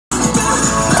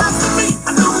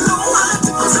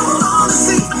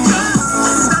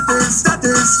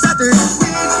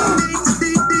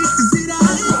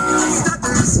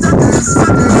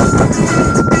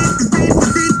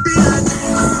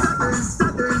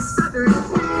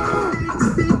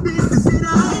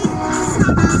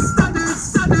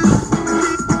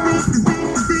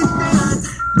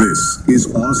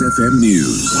FM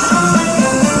News.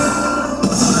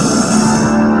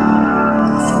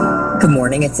 Good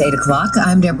morning, it's 8 o'clock.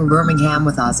 I'm Deborah Birmingham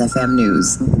with Oz FM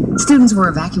News. Students were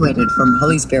evacuated from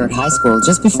Holy Spirit High School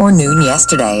just before noon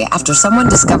yesterday after someone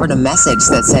discovered a message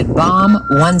that said Bomb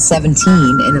 117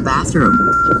 in a bathroom.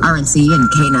 RNC and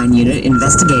K-9 unit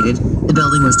investigated. The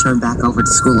building was turned back over to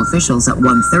school officials at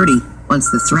 1:30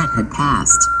 once the threat had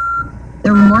passed.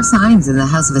 There were more signs in the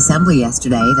House of Assembly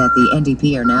yesterday that the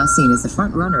NDP are now seen as the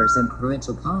front runners in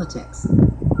provincial politics.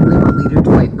 Liberal leader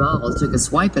Dwight Ball took a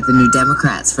swipe at the New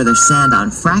Democrats for their stand on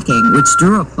fracking, which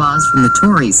drew applause from the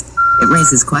Tories. It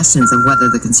raises questions of whether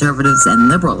the Conservatives and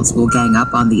Liberals will gang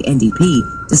up on the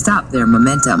NDP to stop their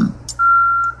momentum.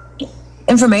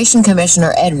 Information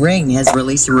Commissioner Ed Ring has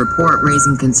released a report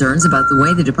raising concerns about the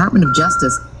way the Department of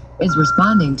Justice is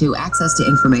responding to access to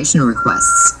information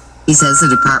requests. He says the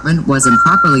department was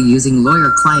improperly using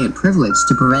lawyer-client privilege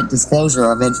to prevent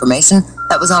disclosure of information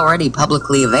that was already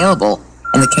publicly available,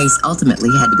 and the case ultimately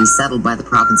had to be settled by the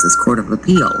province's Court of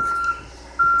Appeal.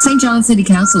 St. John City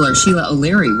Councillor Sheila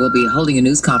O'Leary will be holding a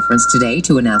news conference today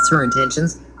to announce her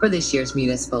intentions for this year's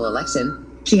municipal election.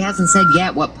 She hasn't said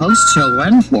yet what post she'll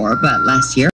run for, but last year